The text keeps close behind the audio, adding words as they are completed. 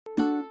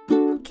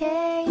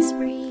case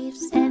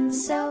briefs, and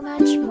so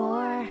much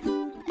more.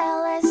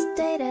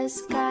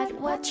 LSData's got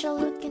what you're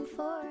looking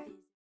for.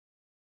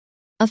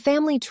 A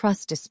family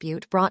trust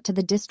dispute brought to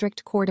the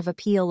District Court of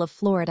Appeal of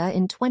Florida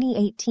in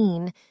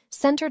 2018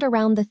 centered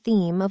around the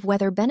theme of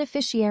whether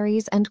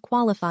beneficiaries and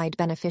qualified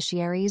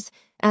beneficiaries,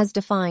 as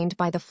defined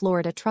by the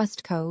Florida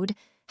Trust Code,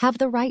 have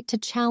the right to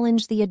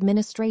challenge the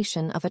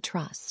administration of a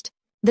trust.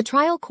 The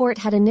trial court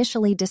had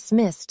initially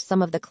dismissed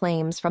some of the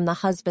claims from the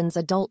husband's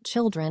adult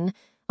children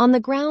on the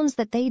grounds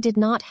that they did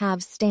not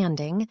have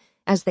standing,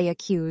 as they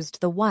accused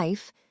the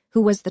wife,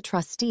 who was the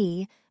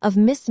trustee, of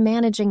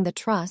mismanaging the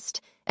trust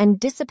and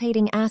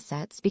dissipating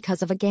assets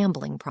because of a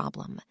gambling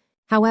problem.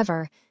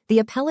 However, the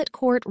appellate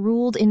court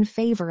ruled in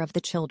favor of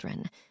the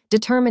children,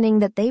 determining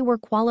that they were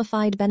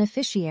qualified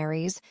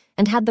beneficiaries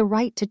and had the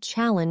right to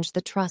challenge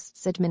the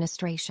trust's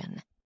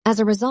administration. As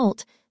a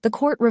result, the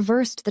court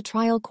reversed the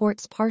trial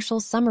court's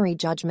partial summary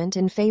judgment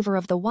in favor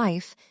of the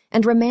wife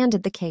and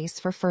remanded the case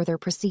for further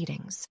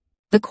proceedings.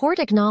 The court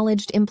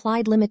acknowledged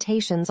implied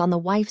limitations on the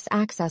wife's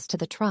access to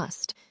the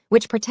trust,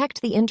 which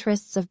protect the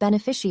interests of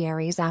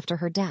beneficiaries after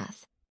her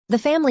death. The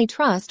family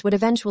trust would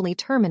eventually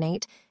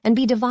terminate and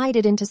be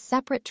divided into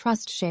separate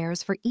trust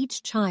shares for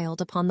each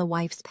child upon the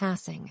wife's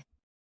passing.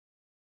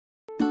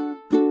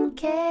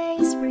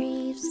 Case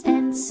briefs,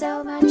 and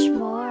so much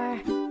more.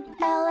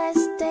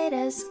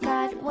 LSData's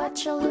got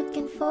what you're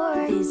looking for.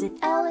 Visit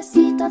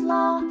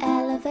lsd.law,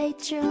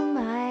 elevate your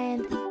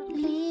mind.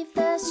 Leave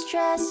the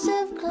stress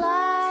of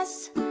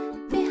class.